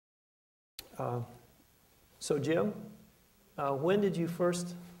So Jim, when did you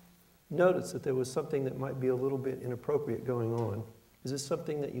first notice that there was something that might be a little bit inappropriate going on? Is this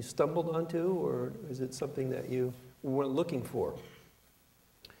something that you stumbled onto, or is it something that you weren't looking for?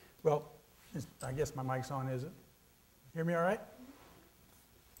 Well, I guess my mic's on, is it? Hear me all right?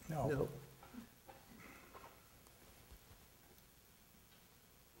 No. No.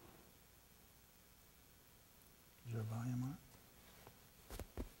 Is there a volume on it?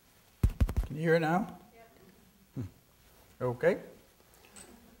 Can you hear it now? Yeah. Okay.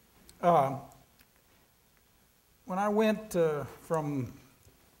 When I went from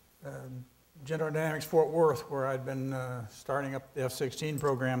General Dynamics Fort Worth, where I'd been starting up the F-16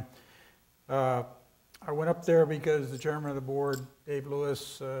 program, I went up there because the chairman of the board, Dave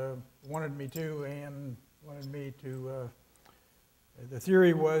Lewis, wanted me to, and wanted me to. The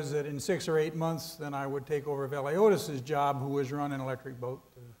theory was that in 6 or 8 months, then I would take over Veliotis's job, who was running Electric Boat,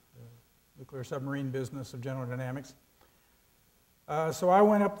 the nuclear submarine business of General Dynamics. So I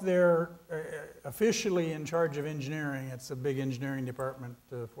went up there officially in charge of engineering. It's a big engineering department,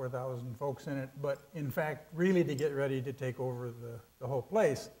 4,000 folks in it, but in fact, really to get ready to take over the whole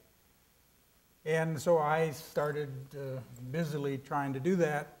place. And so I started busily trying to do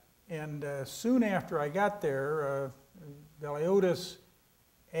that. And soon after I got there, Veliotis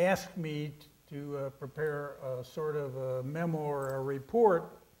asked me to prepare a sort of a memo or a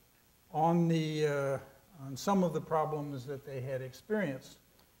report on on some of the problems that they had experienced.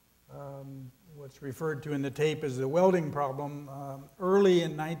 What's referred to in the tape as the welding problem. Early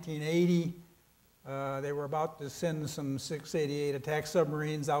in 1980, they were about to send some 688 attack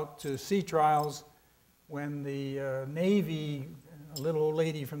submarines out to sea trials when the Navy, a little old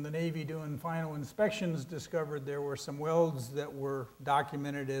lady from the Navy doing final inspections, discovered there were some welds that were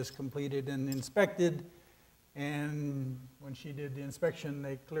documented as completed and inspected. And when she did the inspection,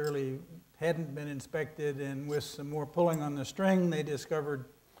 they clearly hadn't been inspected, and with some more pulling on the string, they discovered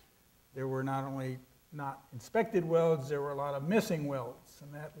there were not only not inspected welds, there were a lot of missing welds,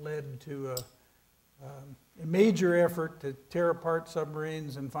 and that led to a major effort to tear apart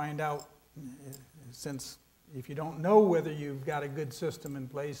submarines and find out, since if you don't know whether you've got a good system in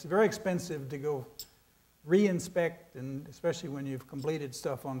place, it's very expensive to go re-inspect, and especially when you've completed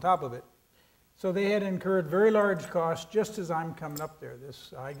stuff on top of it. So they had incurred very large costs just as I'm coming up there.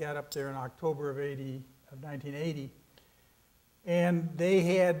 I got up there in October of 1980, and they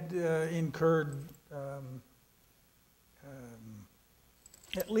had incurred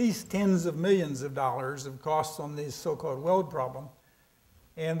at least tens of millions of dollars of costs on this so-called weld problem,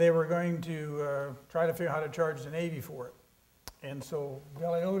 and they were going to try to figure out how to charge the Navy for it. And so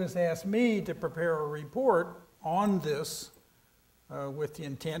Veliotis asked me to prepare a report on this with the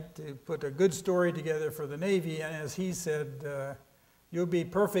intent to put a good story together for the Navy. And as he said, you'll be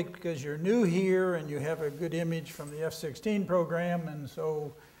perfect because you're new here and you have a good image from the F-16 program, and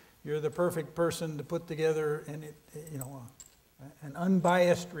so you're the perfect person to put together an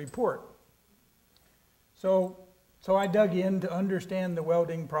unbiased report. So I dug in to understand the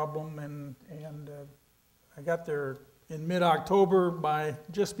welding problem, and I got there in mid-October. By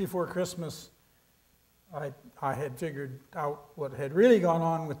just before Christmas, I had figured out what had really gone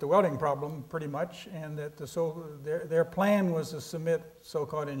on with the welding problem pretty much, and that their plan was to submit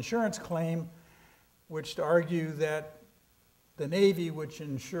so-called insurance claim, which to argue that the Navy, which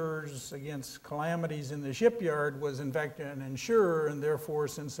insures against calamities in the shipyard, was in fact an insurer, and therefore,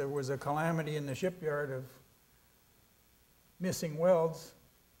 since there was a calamity in the shipyard of missing welds,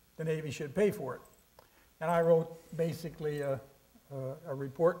 the Navy should pay for it. And I wrote basically a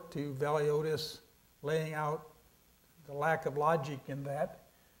report to Veliotis laying out the lack of logic in that.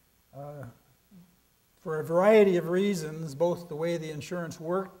 For a variety of reasons, both the way the insurance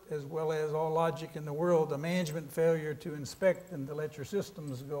worked as well as all logic in the world, a management failure to inspect and to let your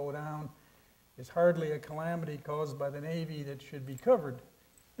systems go down is hardly a calamity caused by the Navy that should be covered.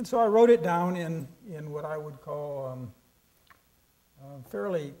 And so I wrote it down in what I would call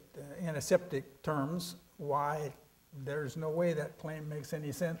fairly antiseptic terms, why there's no way that claim makes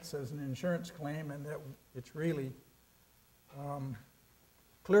any sense as an insurance claim, and that it's really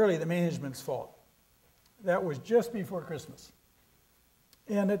clearly the management's fault. That was just before Christmas.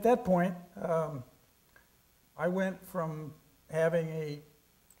 And at that point, I went from having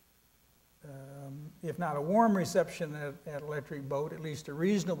if not a warm reception at Electric Boat, at least a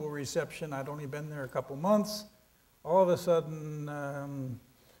reasonable reception. I'd only been there a couple months. All of a sudden,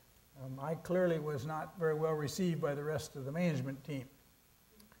 I clearly was not very well received by the rest of the management team.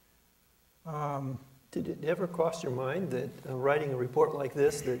 Did it ever cross your mind that writing a report like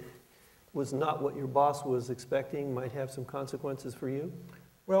this that was not what your boss was expecting might have some consequences for you?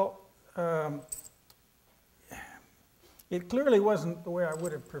 Well, It clearly wasn't the way I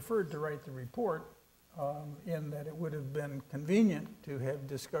would have preferred to write the report, in that it would have been convenient to have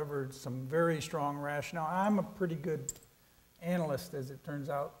discovered some very strong rationale. I'm a pretty good analyst, as it turns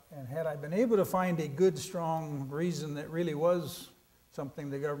out, and had I been able to find a good, strong reason that really was something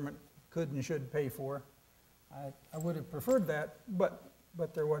the government could and should pay for, I would have preferred that, but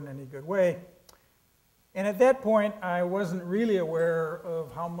there wasn't any good way. And at that point, I wasn't really aware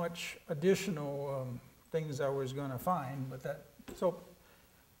of how much additional things I was going to find,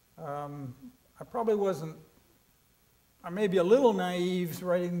 I probably wasn't, I may be a little naive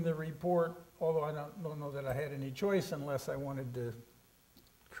writing the report, although I don't know that I had any choice unless I wanted to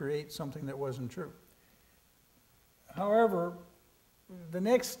create something that wasn't true. However, the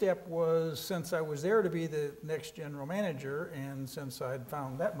next step was, since I was there to be the next general manager, and since I'd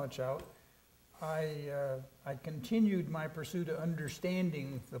found that much out, I continued my pursuit of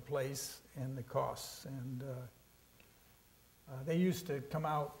understanding the place and the costs. And they used to come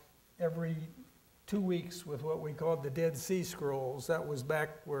out every 2 weeks with what we called the Dead Sea Scrolls. That was back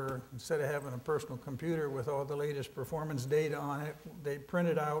where, instead of having a personal computer with all the latest performance data on it, they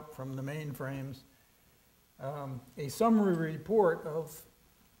printed out from the mainframes a summary report of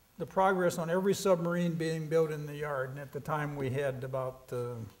the progress on every submarine being built in the yard. And at the time we had about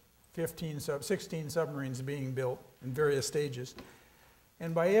 16 submarines being built in various stages.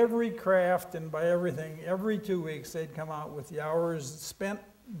 And by every craft and by everything, every 2 weeks they'd come out with the hours spent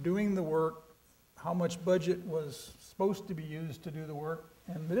doing the work, how much budget was supposed to be used to do the work,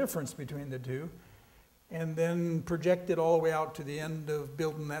 and the difference between the two, and then projected all the way out to the end of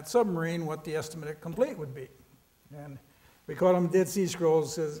building that submarine what the estimate at complete would be. And we called them Dead Sea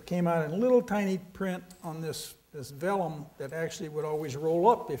Scrolls. It came out in little tiny print on this vellum that actually would always roll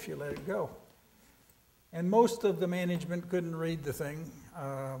up if you let it go. And most of the management couldn't read the thing,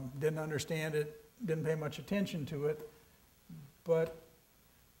 didn't understand it, didn't pay much attention to it, but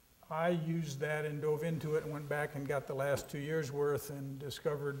I used that and dove into it and went back and got the last 2 years' worth and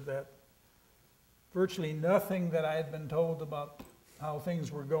discovered that virtually nothing that I had been told about how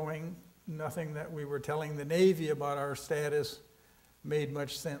things were going, nothing that we were telling the Navy about our status made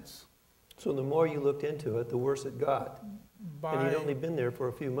much sense. So the more you looked into it, the worse it got. And you'd only been there for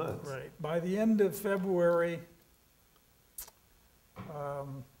a few months. Right. By the end of February,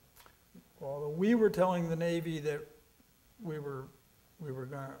 although we were telling the Navy that we were going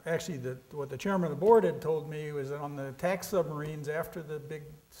to, actually what the chairman of the board had told me was that on the attack submarines after the big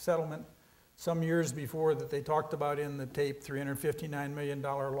settlement, some years before that they talked about in the tape, $359 million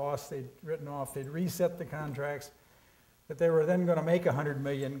loss they'd written off, they'd reset the contracts, that they were then going to make $100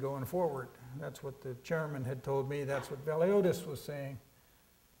 million going forward. That's what the chairman had told me, that's what Veliotis was saying.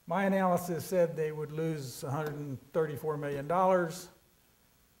 My analysis said they would lose $134 million,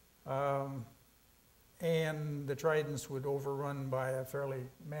 and the Tridents would overrun by a fairly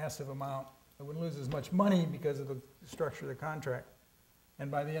massive amount. They wouldn't lose as much money because of the structure of the contract. And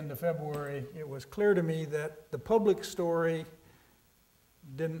by the end of February, it was clear to me that the public story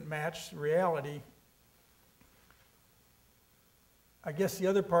didn't match reality. I guess the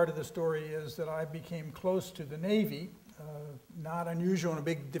other part of the story is that I became close to the Navy. Not unusual in a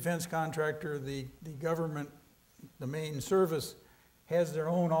big defense contractor, the government, the main service, has their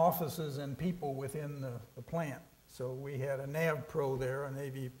own offices and people within the plant. So we had a NAVPRO there, a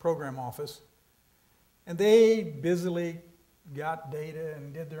Navy program office, and they busily got data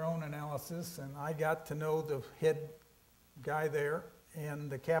and did their own analysis, and I got to know the head guy there and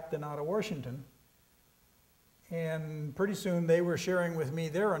the captain out of Washington. And pretty soon they were sharing with me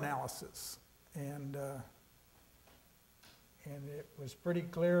their analysis. And it was pretty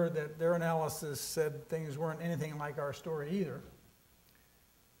clear that their analysis said things weren't anything like our story either.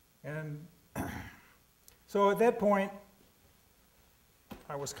 And so at that point,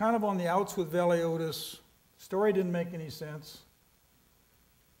 I was kind of on the outs with Veliotis. Story didn't make any sense.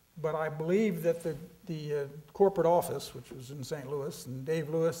 But I believed that the corporate office, which was in St. Louis, and Dave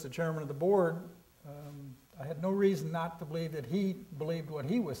Lewis, the chairman of the board, I had no reason not to believe that he believed what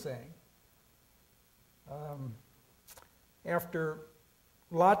he was saying. After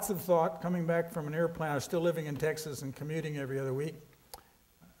lots of thought, coming back from an airplane, I was still living in Texas and commuting every other week,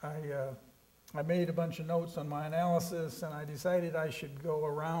 I made a bunch of notes on my analysis, and I decided I should go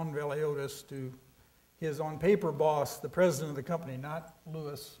around Veliotis to his on-paper boss, the president of the company, not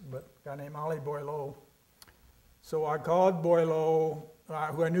Lewis, but a guy named Ali Boileau. So I called Boileau,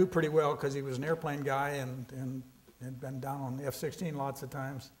 who I knew pretty well because he was an airplane guy and had been down on the F-16 lots of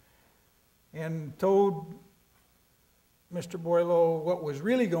times, and told Mr. Boileau what was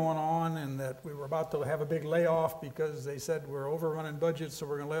really going on and that we were about to have a big layoff because they said we're overrunning budgets, so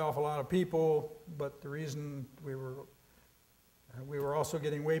we're going to lay off a lot of people, but the reason we were We were also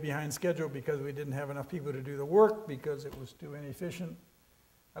getting way behind schedule because we didn't have enough people to do the work because it was too inefficient.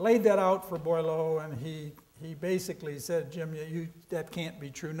 I laid that out for Boileau, and he basically said, Jim, that can't be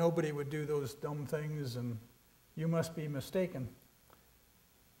true. Nobody would do those dumb things, and you must be mistaken.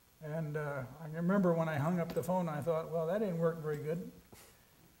 And I remember when I hung up the phone, I thought, well, that didn't work very good.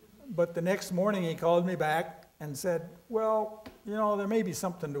 But the next morning he called me back and said, well, you know, there may be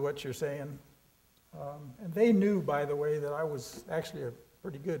something to what you're saying. And they knew, by the way, that I was actually a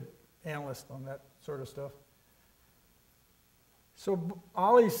pretty good analyst on that sort of stuff. So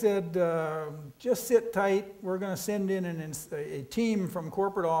Ollie said, just sit tight. We're going to send in a team from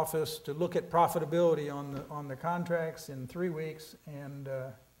corporate office to look at profitability on the contracts in 3 weeks, and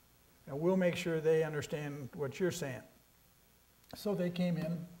we'll make sure they understand what you're saying. So they came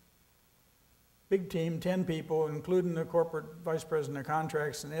in. Big team, 10 people, including the corporate vice president of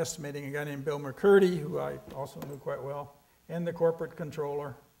contracts and estimating, a guy named Bill McCurdy, who I also knew quite well, and the corporate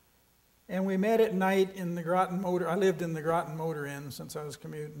controller. And we met at night in the Groton Motor. I lived in the Groton Motor Inn since I was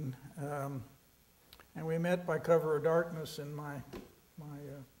commuting. And we met by cover of darkness in my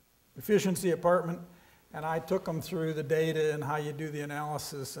efficiency apartment. And I took them through the data and how you do the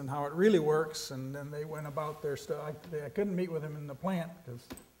analysis and how it really works. And then they went about their stuff. I couldn't meet with them in the plant because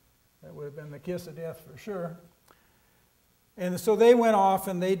that would have been the kiss of death for sure. And so they went off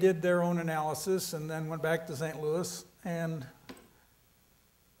and they did their own analysis and then went back to St. Louis. And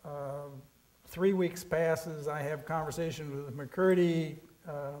 3 weeks passes, I have conversations with McCurdy,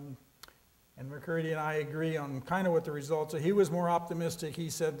 and McCurdy and I agree on kind of what the results are. He was more optimistic. He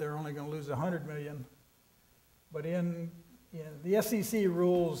said they're only going to lose $100 million. But the SEC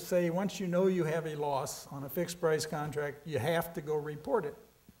rules say once you know you have a loss on a fixed price contract, you have to go report it.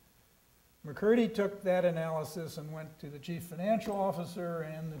 McCurdy took that analysis and went to the chief financial officer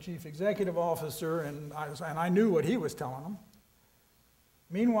and the chief executive officer, and I knew what he was telling them.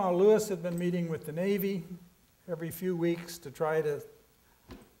 Meanwhile, Lewis had been meeting with the Navy every few weeks to try to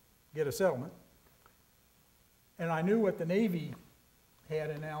get a settlement. And I knew what the Navy had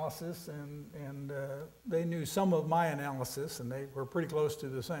analysis, and they knew some of my analysis, and they were pretty close to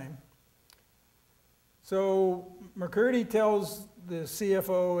the same. So McCurdy tells the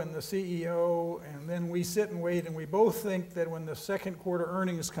CFO and the CEO, and then we sit and wait, and we both think that when the second quarter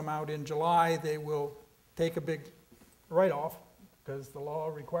earnings come out in July, they will take a big write-off because the law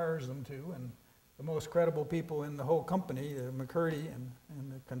requires them to, and the most credible people in the whole company, McCurdy and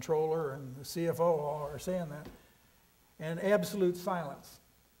the controller and the CFO all are saying that, and absolute silence.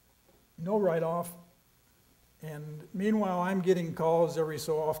 No write-off. And meanwhile, I'm getting calls every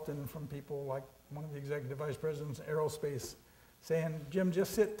so often from people like one of the executive vice presidents of aerospace saying, Jim,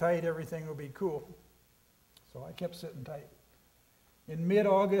 just sit tight, everything will be cool. So I kept sitting tight. In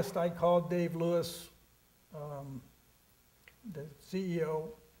mid-August, I called Dave Lewis, the CEO.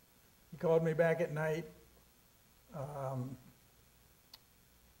 He called me back at night,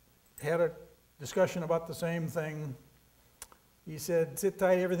 had a discussion about the same thing. He said, sit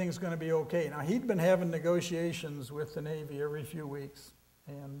tight, everything's going to be okay. Now, he'd been having negotiations with the Navy every few weeks,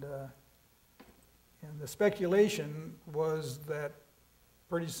 and the speculation was that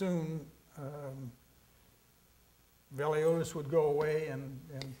pretty soon Veliotis would go away and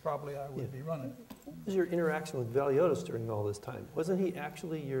probably I would be running. What was your interaction with Veliotis during all this time? Wasn't he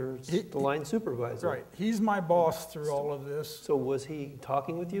actually the line supervisor? Right. He's my boss through all of this. So was he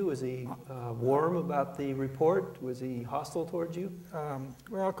talking with you? Was he warm about the report? Was he hostile towards you?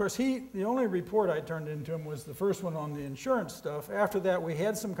 Well, of course, the only report I turned into him was the first one on the insurance stuff. After that, we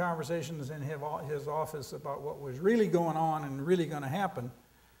had some conversations in his office about what was really going on and really going to happen.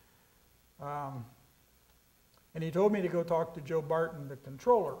 And he told me to go talk to Joe Barton, the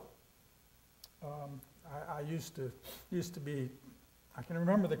controller. I used to be, I can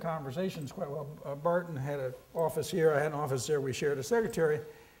remember the conversations quite well. Barton had an office here, I had an office there, we shared a secretary.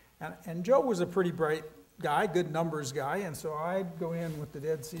 And Joe was a pretty bright guy, good numbers guy, and so I'd go in with the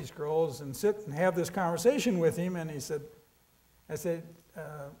Dead Sea Scrolls and sit and have this conversation with him, and I said,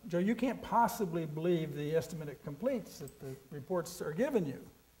 Joe, you can't possibly believe the estimate it completes that the reports are giving you.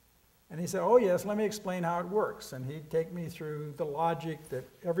 And he said, oh yes, let me explain how it works. And he'd take me through the logic that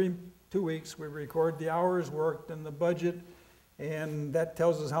every 2 weeks we record the hours worked and the budget, and that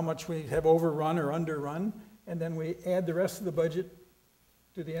tells us how much we have overrun or underrun, and then we add the rest of the budget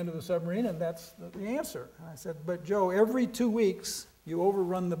to the end of the submarine, and that's the answer. And I said, but Joe, every 2 weeks you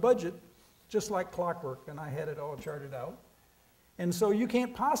overrun the budget just like clockwork, and I had it all charted out. And so you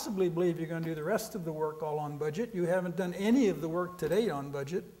can't possibly believe you're going to do the rest of the work all on budget. You haven't done any of the work to date on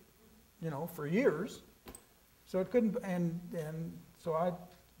budget, you know, for years. So it couldn't, and so I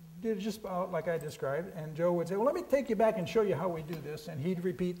did it just about like I described, and Joe would say, well, let me take you back and show you how we do this, and he'd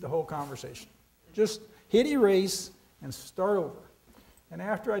repeat the whole conversation. Just hit erase and start over. And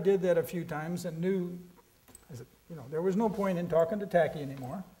after I did that a few times and knew, I said, you know, there was no point in talking to Tacky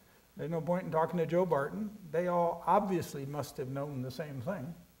anymore. There's no point in talking to Joe Barton. They all obviously must have known the same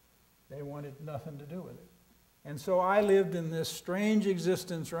thing. They wanted nothing to do with it. And so I lived in this strange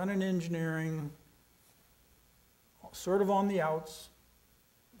existence, running engineering, sort of on the outs.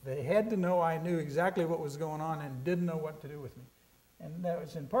 They had to know I knew exactly what was going on and didn't know what to do with me. And that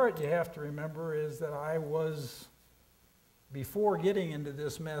was in part, you have to remember, is that I was, before getting into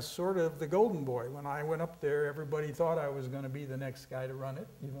this mess, sort of the golden boy. When I went up there, everybody thought I was going to be the next guy to run it,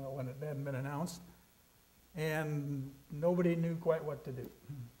 even though it hadn't been announced. And nobody knew quite what to do.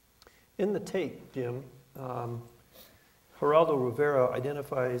 In the tape, Jim, Geraldo Rivera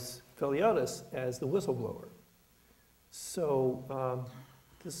identifies Veliotis as the whistleblower. So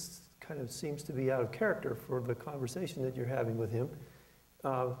this kind of seems to be out of character for the conversation that you're having with him.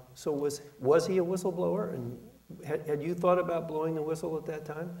 So was he a whistleblower? And had you thought about blowing the whistle at that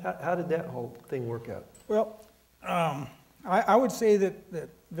time? How did that whole thing work out? Well, I would say that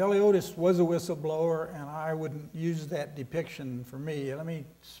Veliotis was a whistleblower, and I wouldn't use that depiction for me. Let me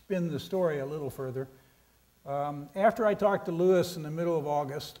spin the story a little further. After I talked to Lewis in the middle of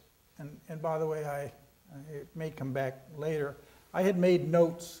August, and by the way, it may come back later, I had made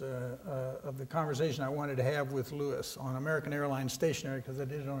notes of the conversation I wanted to have with Lewis on American Airlines stationery because I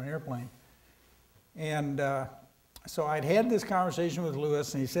did it on an airplane. And so I'd had this conversation with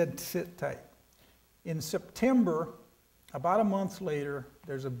Lewis, and he said, sit tight. In September, about a month later,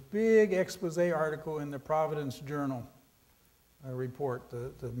 there's a big expose article in the Providence Journal report,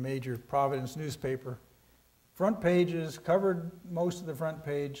 the major Providence newspaper. Front pages, covered most of the front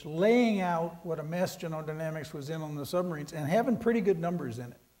page, laying out what a mess General Dynamics was in on the submarines and having pretty good numbers in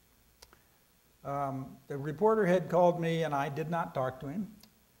it. The reporter had called me, and I did not talk to him.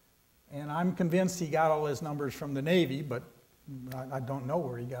 And I'm convinced he got all his numbers from the Navy, but I don't know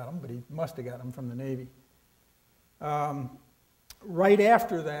where he got them, but he must have got them from the Navy. Right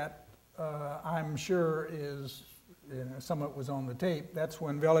after that, I'm sure some of it was on the tape, that's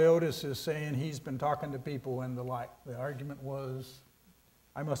when Veliotis is saying he's been talking to people and the like. The argument was,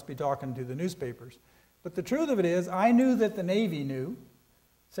 I must be talking to the newspapers. But the truth of it is, I knew that the Navy knew.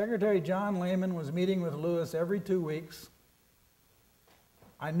 Secretary John Lehman was meeting with Lewis every 2 weeks.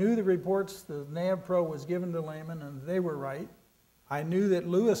 I knew the reports the NAVPRO was given to Lehman, and they were right. I knew that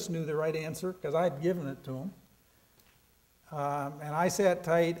Lewis knew the right answer because I'd given it to him. And I sat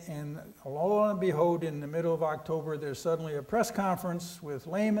tight, and lo and behold, in the middle of October, there's suddenly a press conference with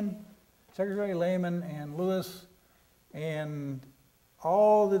Lehman, Secretary Lehman and Lewis, and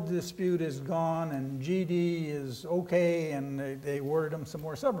all the dispute is gone, and GD is okay, and they awarded them some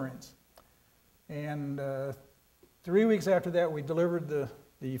more submarines. And 3 weeks after that, we delivered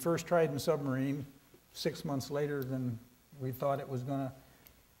the first Trident submarine 6 months later than we thought it was going to.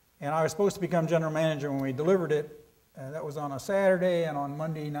 And I was supposed to become general manager when we delivered it. That was on a Saturday, and on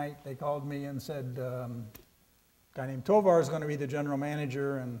Monday night they called me and said, a guy named Tovar is going to be the general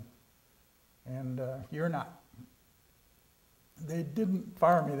manager, and you're not. They didn't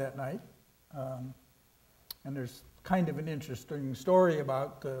fire me that night, and there's kind of an interesting story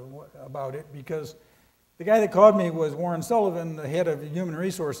about it, because the guy that called me was Warren Sullivan, the head of human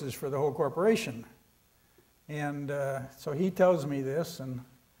resources for the whole corporation. And so he tells me this, and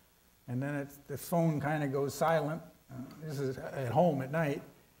then the phone kind of goes silent. This is at home at night,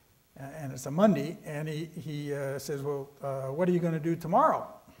 and it's a Monday, and he says, well, what are you going to do tomorrow?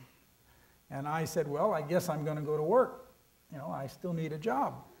 And I said, well, I guess I'm going to go to work. You know, I still need a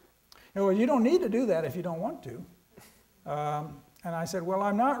job. Well, you don't need to do that if you don't want to. And I said, well,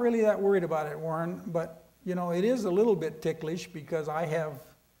 I'm not really that worried about it, Warren, but, you know, it is a little bit ticklish because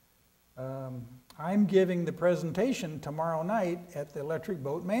I'm giving the presentation tomorrow night at the Electric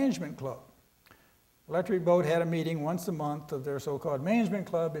Boat Management Club. Electric Boat had a meeting once a month of their so-called management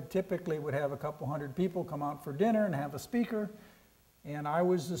club. It typically would have a couple hundred people come out for dinner and have a speaker. And I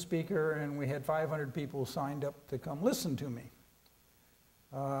was the speaker, and we had 500 people signed up to come listen to me.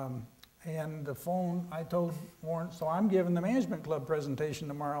 And the phone, I told Warren, so I'm giving the management club presentation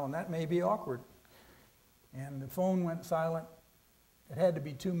tomorrow, and that may be awkward. And the phone went silent. It had to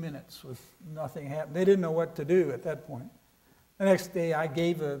be 2 minutes with nothing happening. They didn't know what to do at that point. The next day, I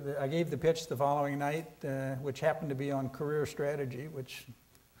gave the pitch the following night, which happened to be on career strategy, which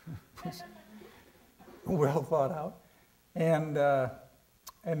was well thought out, and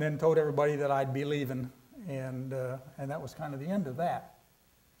then told everybody that I'd be leaving, and that was kind of the end of that.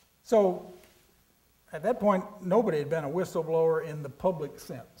 So at that point, nobody had been a whistleblower in the public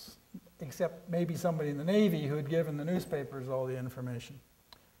sense, except maybe somebody in the Navy who had given the newspapers all the information.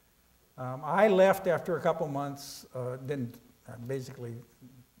 I left after a couple months, basically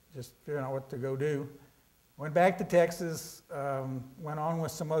just figuring out what to go do. Went back to Texas, went on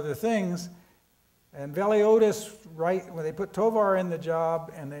with some other things, and Veliotis, when they put Tovar in the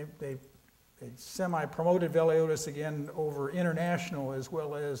job, and they semi-promoted Veliotis again over international as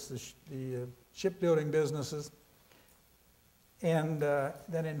well as the shipbuilding businesses. And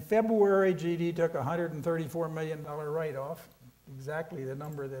then in February, GD took a $134 million write-off, exactly the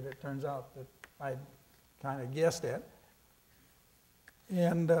number that it turns out that I kind of guessed at.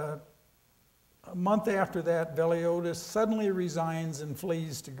 And a month after that, Veliotis suddenly resigns and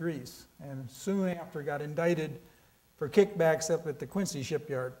flees to Greece, and soon after got indicted for kickbacks up at the Quincy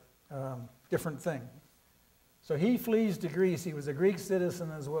shipyard. Different thing. So he flees to Greece. He was a Greek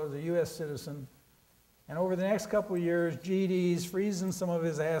citizen as well as a U.S. citizen. And over the next couple of years, GD's freezing some of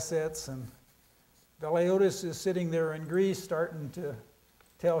his assets, and Veliotis is sitting there in Greece starting to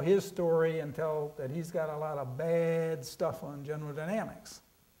tell his story and tell that he's got a lot of bad stuff on General Dynamics.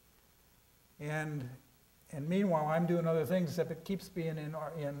 And meanwhile, I'm doing other things, except it keeps being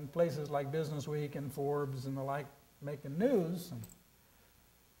in places like Business Week and Forbes and the like, making news.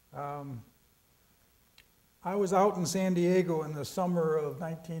 I was out in San Diego in the summer of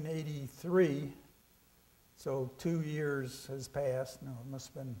 1983, so 2 years has passed. No, it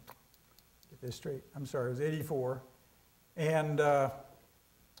must have been, get this straight, I'm sorry, it was 84. And I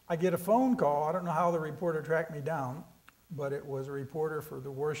get a phone call. I don't know how the reporter tracked me down, but it was a reporter for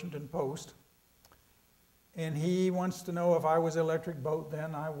the Washington Post. And he wants to know if I was Electric Boat.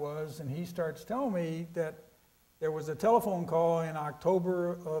 Then I was, and he starts telling me that there was a telephone call in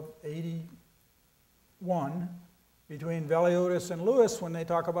October of '81 between Veliotis and Lewis when they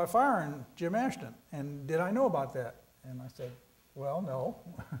talk about firing Jim Ashton. And did I know about that? And I said, well, no.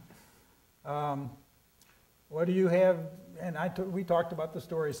 What do you have? And we talked about the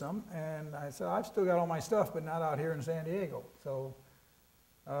story some, and I said, I've still got all my stuff, but not out here in San Diego. So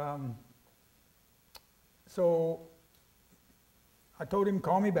I told him,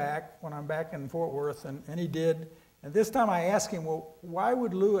 call me back when I'm back in Fort Worth, and he did. And this time I asked him, well, why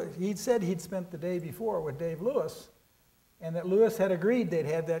would Lewis, he'd said he'd spent the day before with Dave Lewis, and that Lewis had agreed they'd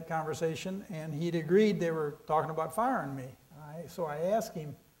had that conversation, and he'd agreed they were talking about firing me. So I asked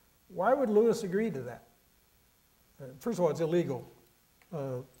him, why would Lewis agree to that? First of all, it's illegal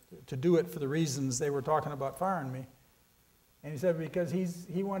to do it for the reasons they were talking about firing me. And he said because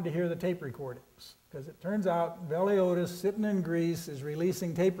he wanted to hear the tape recordings. Because it turns out Veliotis, sitting in Greece, is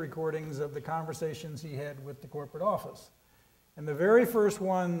releasing tape recordings of the conversations he had with the corporate office. And the very first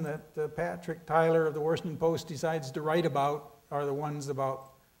one that Patrick Tyler of the Washington Post decides to write about are the ones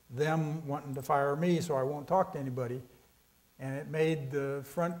about them wanting to fire me so I won't talk to anybody. And it made the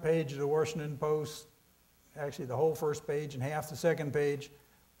front page of the Washington Post, actually the whole first page and half the second page,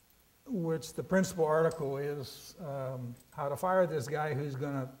 which the principal article is how to fire this guy who's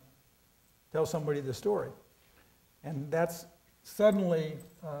going to tell somebody the story. And that's suddenly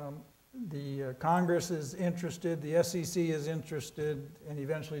the Congress is interested, the SEC is interested, and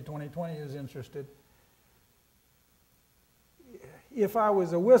eventually 2020 is interested. If I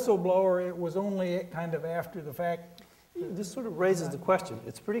was a whistleblower, it was only kind of after the fact. This sort of raises the question.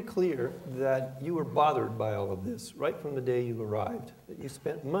 It's pretty clear that you were bothered by all of this right from the day you arrived, that you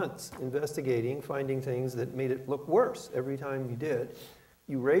spent months investigating, finding things that made it look worse every time you did.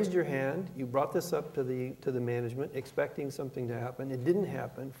 You raised your hand, you brought this up to the management, expecting something to happen. It didn't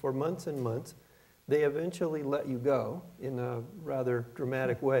happen for months and months. They eventually let you go in a rather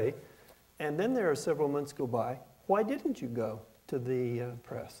dramatic way. And then there are several months go by. Why didn't you go to the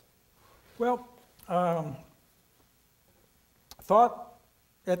press? Well, thought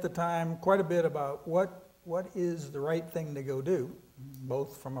at the time quite a bit about what is the right thing to go do,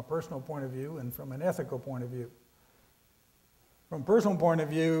 both from a personal point of view and from an ethical point of view. From a personal point of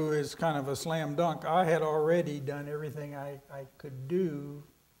view, is kind of a slam dunk. I had already done everything I could do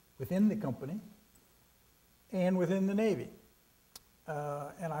within the company and within the Navy.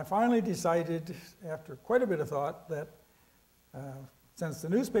 And I finally decided, after quite a bit of thought, that since the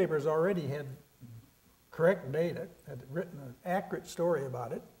newspapers already had correct data, had written an accurate story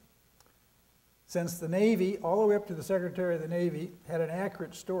about it, since the Navy, all the way up to the Secretary of the Navy, had an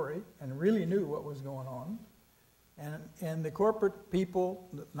accurate story and really knew what was going on, and the corporate people,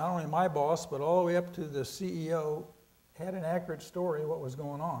 not only my boss, but all the way up to the CEO, had an accurate story of what was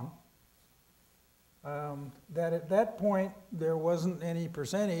going on, that at that point, there wasn't any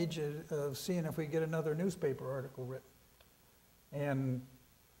percentage of seeing if we get another newspaper article written. And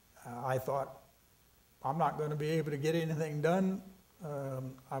I thought, I'm not going to be able to get anything done.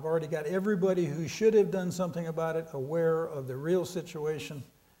 I've already got everybody who should have done something about it aware of the real situation,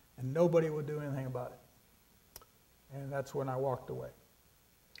 and nobody would do anything about it. And that's when I walked away.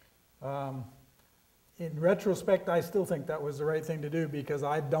 In retrospect, I still think that was the right thing to do, because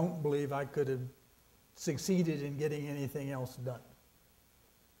I don't believe I could have succeeded in getting anything else done.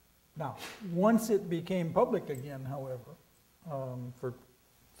 Now, once it became public again, however,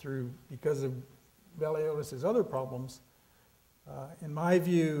 because of Veliotis's other problems, in my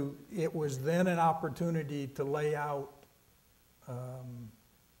view, it was then an opportunity to lay out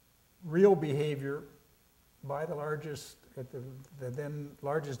real behavior by the largest, the then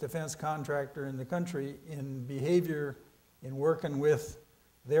largest defense contractor in the country, in behavior in working with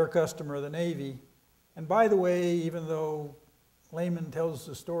their customer, the Navy. And by the way, even though Lehman tells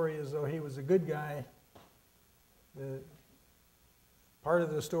the story as though he was a good guy, part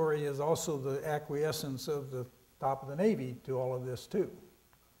of the story is also the acquiescence of the top of the Navy to all of this too.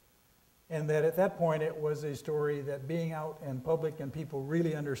 And that at that point it was a story that being out in public and people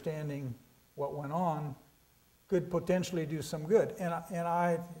really understanding what went on could potentially do some good. And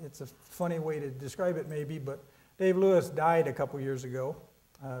it's a funny way to describe it maybe, but Dave Lewis died a couple years ago.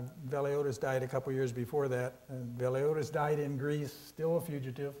 Veliotis died a couple years before that. And Veliotis died in Greece, still a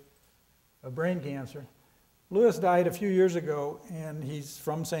fugitive of brain cancer. Lewis died a few years ago, and he's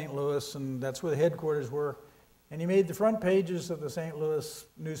from St. Louis, and that's where the headquarters were. And he made the front pages of the St. Louis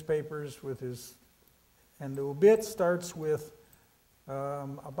newspapers with his, and the obit starts with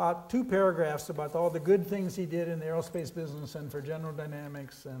about 2 paragraphs about all the good things he did in the aerospace business and for General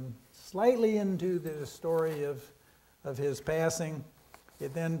Dynamics, and slightly into the story of his passing.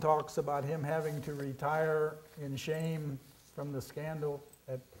 It then talks about him having to retire in shame from the scandal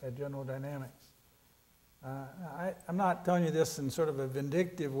at General Dynamics. I'm not telling you this in sort of a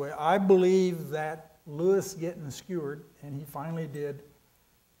vindictive way. I believe that Lewis getting skewered, and he finally did,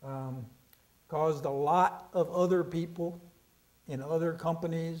 caused a lot of other people in other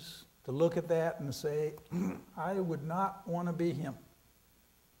companies to look at that and say, I would not want to be him.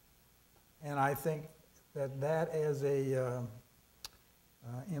 And I think that as a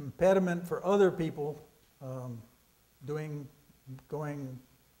impediment for other people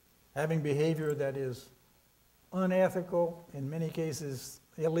having behavior that is unethical, in many cases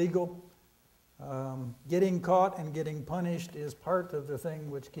illegal. Getting caught and getting punished is part of the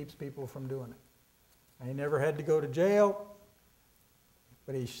thing which keeps people from doing it. He never had to go to jail,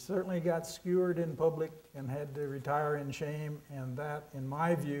 but he certainly got skewered in public and had to retire in shame, and that, in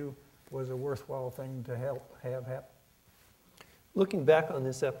my view, was a worthwhile thing to have happen. Looking back on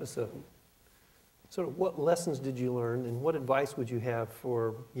this episode, sort of what lessons did you learn, and what advice would you have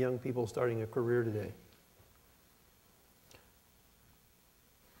for young people starting a career today?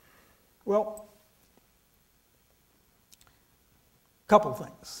 Well, a couple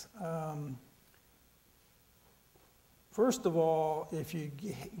things. First of all, if you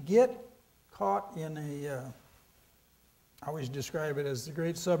get caught in I always describe it as the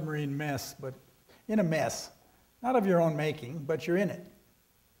great submarine mess, but in a mess, not of your own making, but you're in it.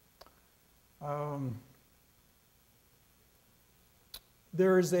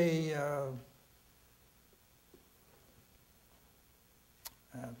 There's a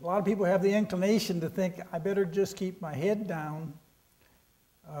lot of people have the inclination to think, I better just keep my head down,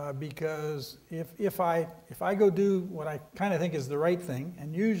 because if I go do what I kind of think is the right thing,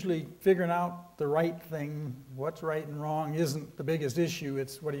 and usually figuring out the right thing, what's right and wrong, isn't the biggest issue,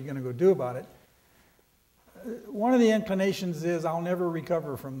 it's what are you going to go do about it. One of the inclinations is I'll never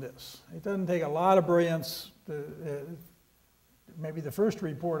recover from this. It doesn't take a lot of brilliance. Maybe the first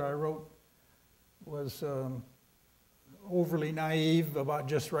report I wrote was overly naive about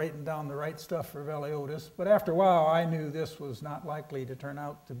just writing down the right stuff for Veliotis, but after a while I knew this was not likely to turn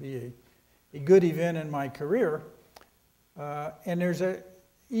out to be a good event in my career. And there's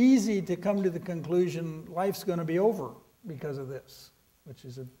easy to come to the conclusion life's going to be over because of this, which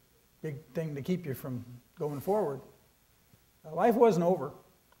is a big thing to keep you from going forward. Life wasn't over.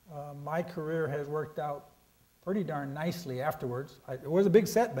 My career has worked out pretty darn nicely afterwards. It was a big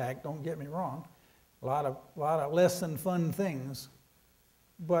setback, don't get me wrong. A lot of less than fun things.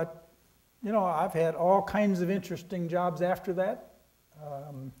 But, you know, I've had all kinds of interesting jobs after that.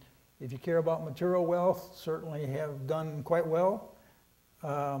 If you care about material wealth, certainly have done quite well.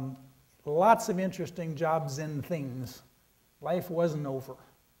 Lots of interesting jobs in things. Life wasn't over.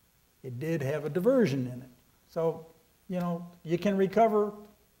 It did have a diversion in it. So, you know, you can recover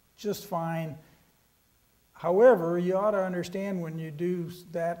just fine. However, you ought to understand when you do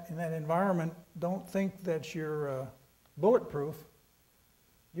that in that environment, don't think that you're bulletproof.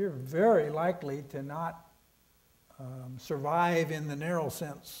 you're very likely to not survive in the narrow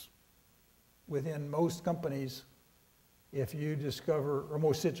sense within most companies if you discover, or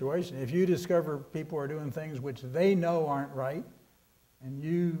most situations, if you discover people are doing things which they know aren't right and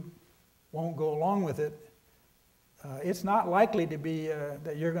you won't go along with it. It's not likely to be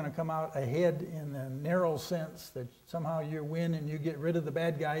that you're going to come out ahead in the narrow sense that somehow you win and you get rid of the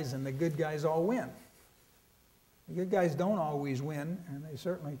bad guys and the good guys all win. The good guys don't always win, and they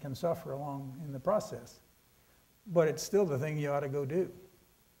certainly can suffer along in the process. But it's still the thing you ought to go do.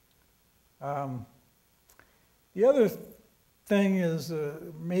 The other thing is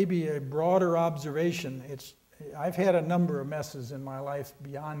maybe a broader observation. I've had a number of messes in my life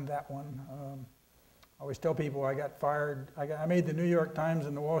beyond that one. I always tell people I got fired. I made the New York Times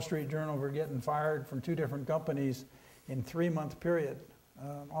and the Wall Street Journal for getting fired from 2 different companies in 3-month period.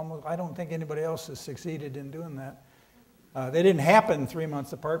 I don't think anybody else has succeeded in doing that. They didn't happen 3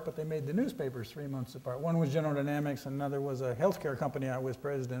 months apart, but they made the newspapers 3 months apart. One was General Dynamics, and another was a healthcare company I was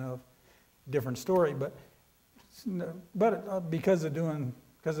president of. Different story, but because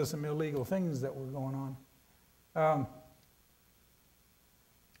of some illegal things that were going on.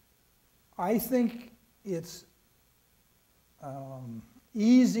 I think it's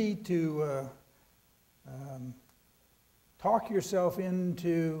easy to talk yourself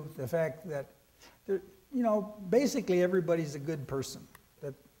into the fact that basically everybody's a good person.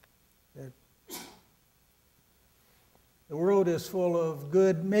 That the world is full of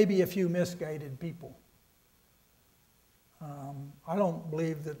good, maybe a few misguided people. I don't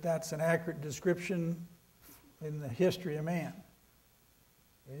believe that that's an accurate description in the history of man.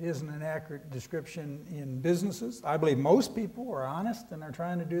 It isn't an accurate description in businesses. I believe most people are honest and are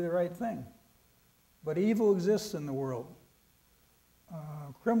trying to do the right thing. But evil exists in the world.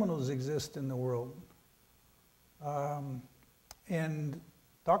 Criminals exist in the world. And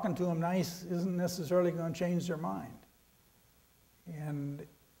talking to them nice isn't necessarily going to change their mind. And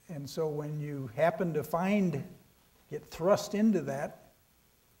so when you happen to get thrust into that,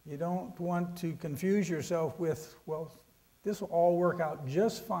 you don't want to confuse yourself with, well, this will all work out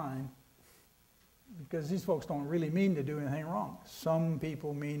just fine, because these folks don't really mean to do anything wrong. Some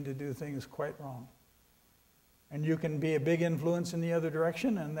people mean to do things quite wrong. And you can be a big influence in the other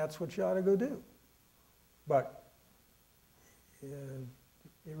direction, and that's what you ought to go do. But it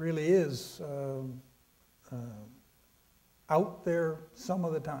really is out there some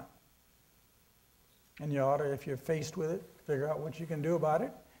of the time. And you ought to, if you're faced with it, figure out what you can do about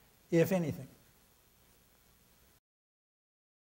it, if anything.